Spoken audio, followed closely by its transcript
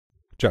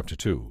Chapter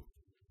 2.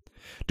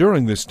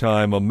 During this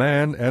time a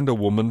man and a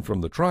woman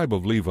from the tribe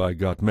of Levi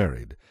got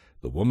married.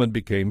 The woman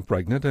became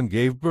pregnant and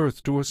gave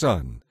birth to a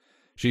son.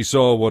 She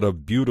saw what a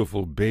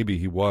beautiful baby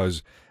he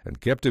was, and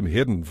kept him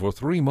hidden for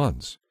 3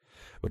 months.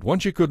 But when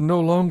she could no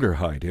longer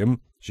hide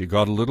him, she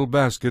got a little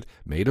basket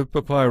made of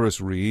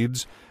papyrus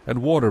reeds,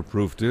 and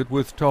waterproofed it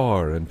with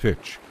tar and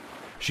pitch.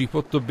 She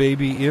put the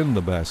baby in the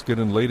basket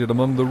and laid it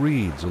among the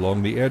reeds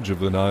along the edge of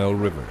the Nile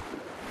River.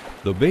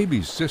 The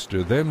baby's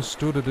sister then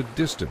stood at a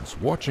distance,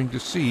 watching to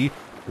see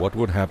what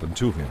would happen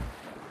to him.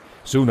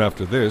 Soon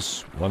after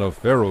this, one of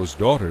Pharaoh's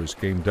daughters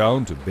came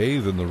down to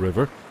bathe in the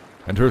river,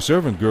 and her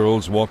servant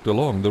girls walked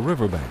along the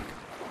river bank.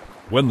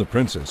 When the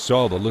princess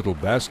saw the little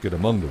basket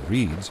among the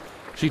reeds,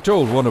 she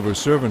told one of her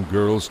servant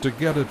girls to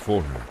get it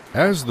for her.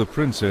 As the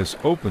princess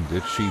opened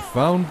it, she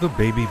found the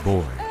baby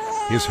boy.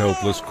 His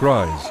helpless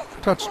cries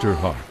touched her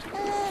heart.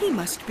 "He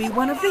must be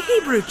one of the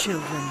Hebrew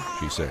children,"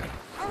 she said.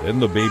 Then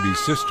the baby's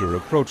sister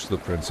approached the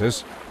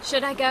princess.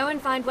 "Should I go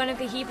and find one of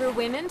the Hebrew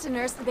women to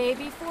nurse the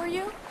baby for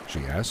you?"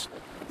 she asked.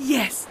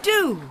 "Yes,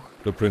 do,"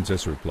 the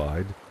princess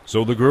replied.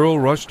 So the girl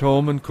rushed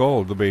home and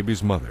called the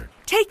baby's mother.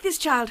 "Take this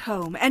child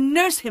home and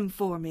nurse him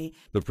for me,"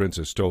 the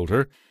princess told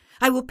her.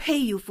 "I will pay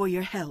you for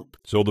your help."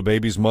 So the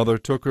baby's mother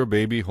took her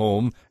baby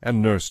home and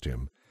nursed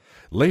him.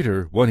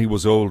 Later, when he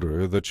was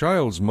older, the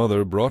child's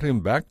mother brought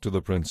him back to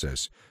the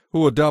princess,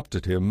 who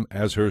adopted him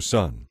as her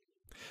son.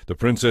 The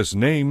princess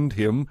named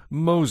him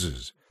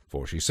Moses,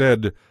 for she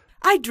said,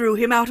 "I drew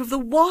him out of the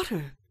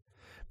water."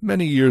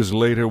 Many years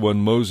later, when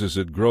Moses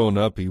had grown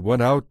up, he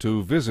went out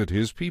to visit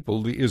his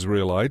people, the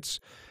Israelites,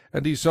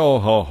 and he saw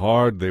how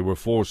hard they were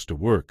forced to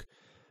work.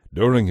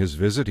 During his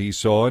visit, he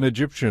saw an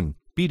Egyptian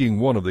beating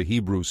one of the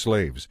Hebrew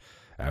slaves.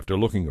 After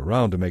looking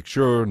around to make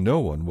sure no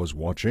one was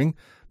watching,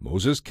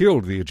 Moses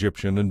killed the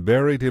Egyptian and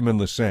buried him in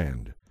the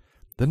sand.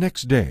 The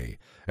next day,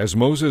 as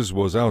Moses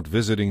was out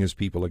visiting his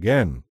people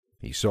again,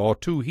 he saw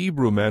 2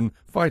 Hebrew men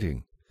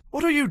fighting.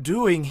 "What are you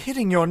doing,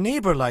 hitting your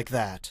neighbor like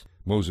that?"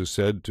 Moses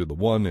said to the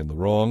one in the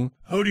wrong.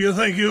 "Who do you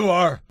think you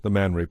are?" The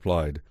man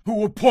replied.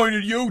 "Who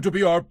appointed you to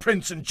be our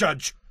prince and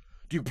judge?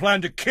 Do you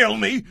plan to kill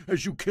me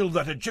as you killed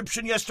that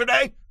Egyptian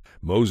yesterday?"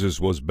 Moses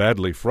was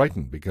badly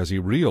frightened because he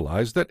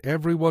realized that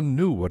everyone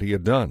knew what he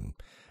had done.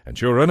 And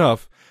sure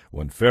enough,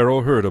 when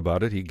Pharaoh heard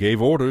about it, he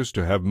gave orders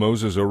to have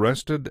Moses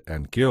arrested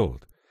and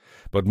killed.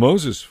 But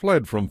Moses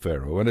fled from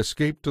Pharaoh and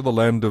escaped to the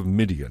land of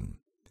Midian.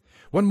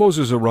 When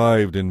Moses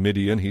arrived in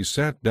Midian, he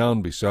sat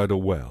down beside a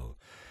well.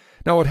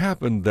 Now it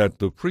happened that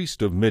the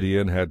priest of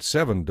Midian had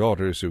 7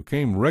 daughters who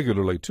came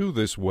regularly to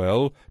this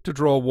well to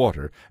draw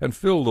water and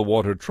fill the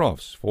water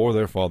troughs for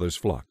their father's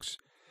flocks.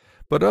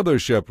 But other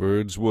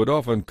shepherds would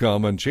often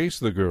come and chase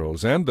the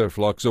girls and their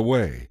flocks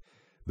away.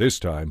 This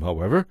time,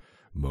 however,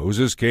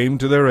 Moses came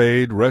to their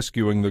aid,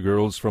 rescuing the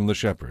girls from the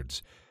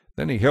shepherds.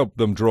 Then he helped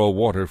them draw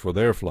water for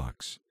their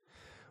flocks.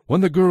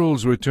 When the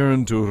girls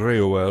returned to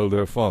Reuel,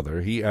 their father,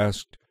 he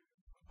asked,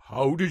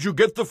 "How did you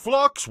get the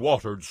flocks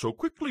watered so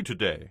quickly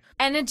today?"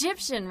 "An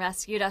Egyptian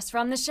rescued us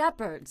from the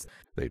shepherds,"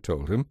 they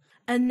told him.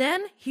 "And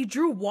then he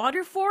drew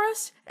water for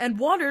us and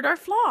watered our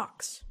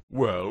flocks."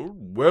 "Well,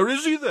 where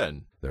is he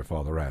then?" their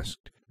father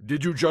asked.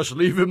 "Did you just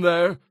leave him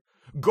there?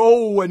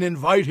 Go and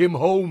invite him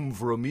home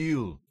for a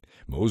meal."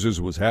 Moses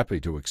was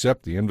happy to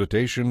accept the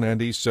invitation,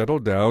 and he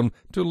settled down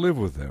to live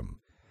with them.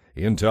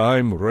 In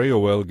time,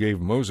 Reuel gave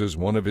Moses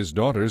one of his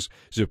daughters,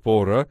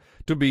 Zipporah,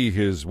 to be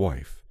his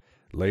wife.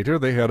 Later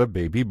they had a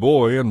baby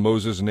boy, and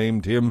Moses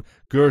named him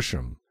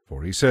Gershom,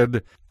 for he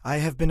said, "I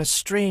have been a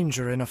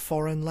stranger in a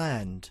foreign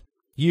land."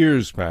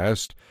 Years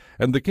passed,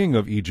 and the king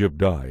of Egypt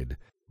died.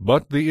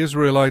 But the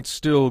Israelites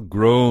still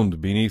groaned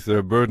beneath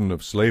their burden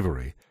of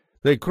slavery.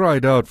 They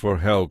cried out for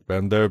help,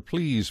 and their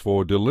pleas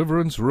for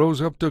deliverance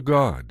rose up to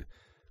God.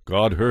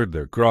 God heard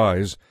their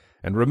cries,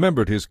 and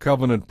remembered his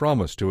covenant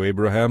promise to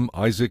Abraham,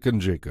 Isaac,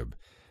 and Jacob.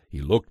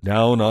 He looked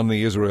down on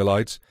the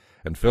Israelites,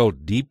 and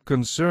felt deep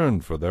concern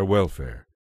for their welfare.